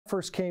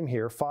first came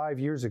here 5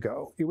 years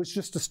ago, it was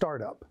just a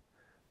startup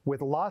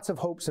with lots of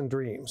hopes and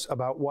dreams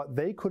about what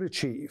they could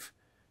achieve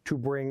to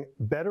bring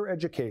better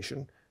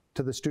education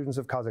to the students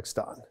of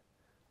Kazakhstan.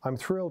 I'm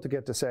thrilled to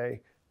get to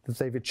say that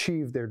they've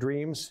achieved their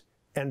dreams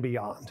and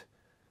beyond.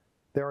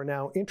 There are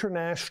now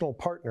international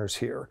partners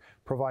here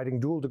providing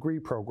dual degree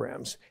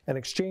programs and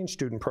exchange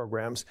student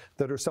programs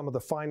that are some of the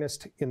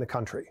finest in the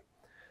country.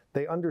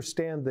 They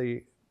understand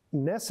the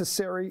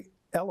necessary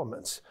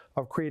elements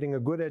of creating a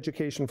good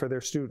education for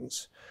their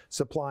students,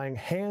 supplying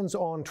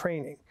hands-on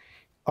training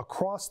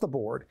across the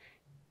board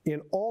in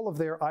all of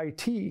their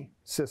IT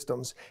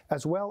systems,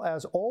 as well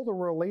as all the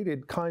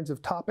related kinds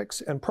of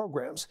topics and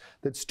programs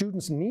that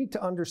students need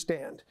to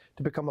understand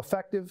to become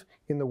effective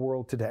in the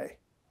world today.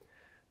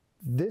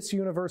 This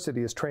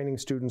university is training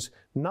students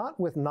not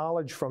with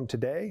knowledge from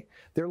today,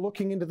 they're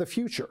looking into the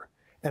future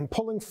and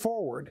pulling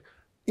forward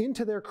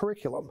into their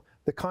curriculum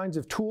the kinds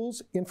of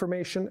tools,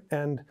 information,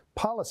 and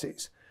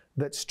policies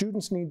that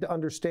students need to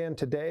understand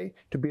today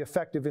to be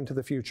effective into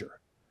the future.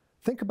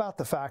 Think about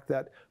the fact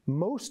that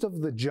most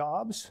of the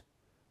jobs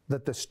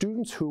that the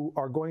students who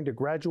are going to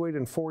graduate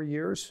in 4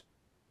 years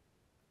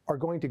are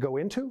going to go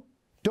into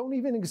don't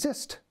even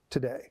exist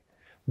today.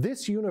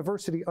 This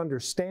university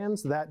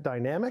understands that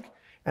dynamic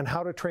and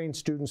how to train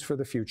students for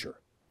the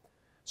future.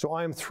 So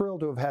I am thrilled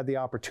to have had the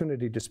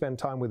opportunity to spend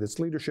time with its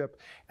leadership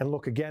and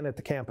look again at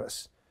the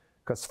campus,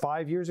 because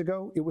 5 years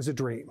ago it was a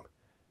dream,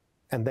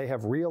 and they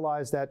have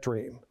realized that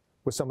dream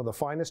with some of the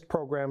finest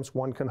programs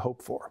one can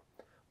hope for.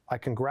 I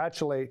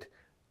congratulate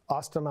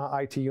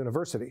Astana IT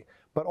University,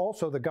 but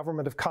also the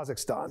government of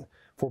Kazakhstan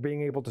for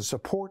being able to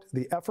support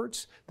the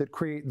efforts that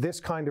create this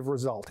kind of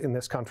result in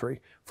this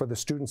country for the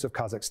students of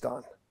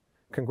Kazakhstan.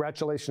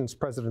 Congratulations,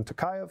 President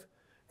Tokayev.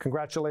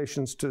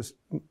 Congratulations to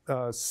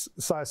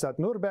Siyasat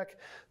Nurbek,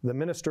 the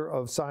Minister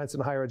of Science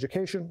and Higher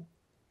Education,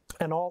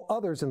 and all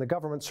others in the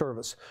government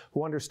service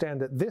who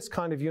understand that this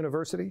kind of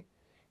university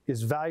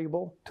is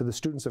valuable to the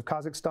students of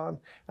Kazakhstan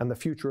and the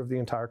future of the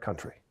entire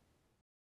country.